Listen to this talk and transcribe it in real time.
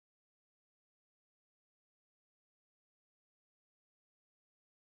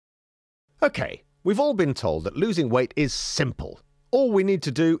Okay, we've all been told that losing weight is simple. All we need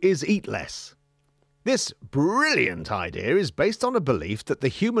to do is eat less. This brilliant idea is based on a belief that the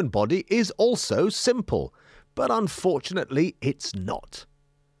human body is also simple, but unfortunately it's not.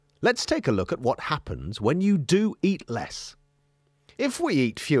 Let's take a look at what happens when you do eat less. If we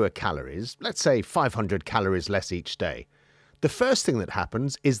eat fewer calories, let's say 500 calories less each day, the first thing that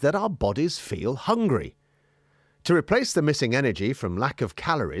happens is that our bodies feel hungry. To replace the missing energy from lack of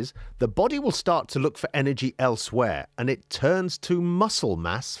calories, the body will start to look for energy elsewhere, and it turns to muscle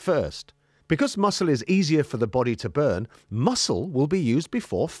mass first. Because muscle is easier for the body to burn, muscle will be used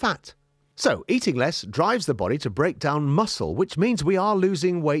before fat. So, eating less drives the body to break down muscle, which means we are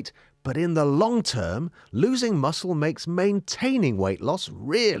losing weight, but in the long term, losing muscle makes maintaining weight loss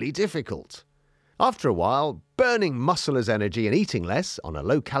really difficult. After a while, burning muscle as energy and eating less on a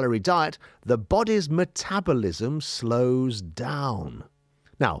low-calorie diet, the body's metabolism slows down.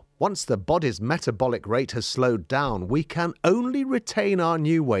 Now, once the body's metabolic rate has slowed down, we can only retain our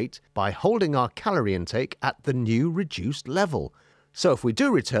new weight by holding our calorie intake at the new reduced level. So if we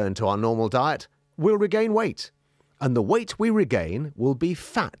do return to our normal diet, we'll regain weight. And the weight we regain will be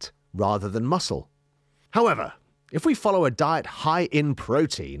fat rather than muscle. However, if we follow a diet high in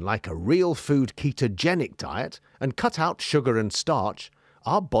protein, like a real food ketogenic diet, and cut out sugar and starch,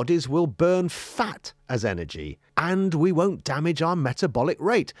 our bodies will burn fat as energy, and we won't damage our metabolic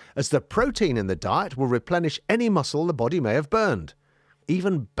rate, as the protein in the diet will replenish any muscle the body may have burned.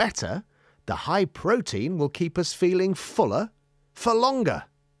 Even better, the high protein will keep us feeling fuller for longer.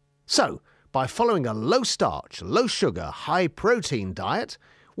 So, by following a low starch, low sugar, high protein diet,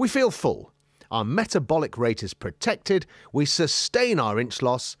 we feel full. Our metabolic rate is protected, we sustain our inch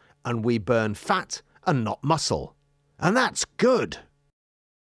loss, and we burn fat and not muscle. And that's good.